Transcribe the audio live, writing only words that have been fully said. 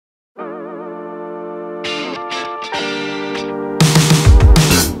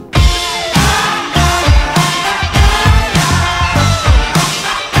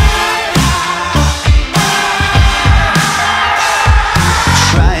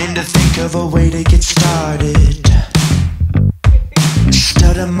of a way to get started.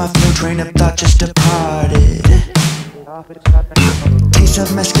 Stutter my flow, train of thought just departed. Taste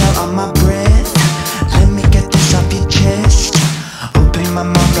of mezcal on my breath. Let me get this off your chest. Open my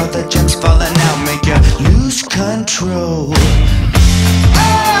mouth, all the gems falling out, make you lose control.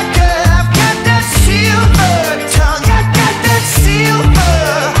 Oh girl, I've got that silver tongue. I got that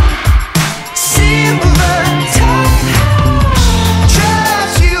silver tongue.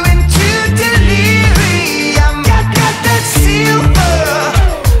 Drives you into delirium. Got that silver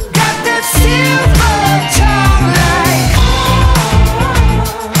tongue. Like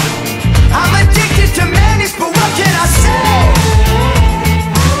I'm addicted to madness, but what can I say?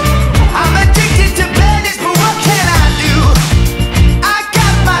 I'm addicted to madness, but what can I do? I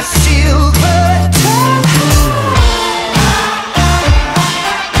got my silver tongue.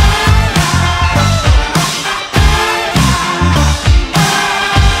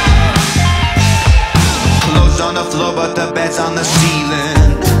 Clothes on the floor, but the bed's on the seat.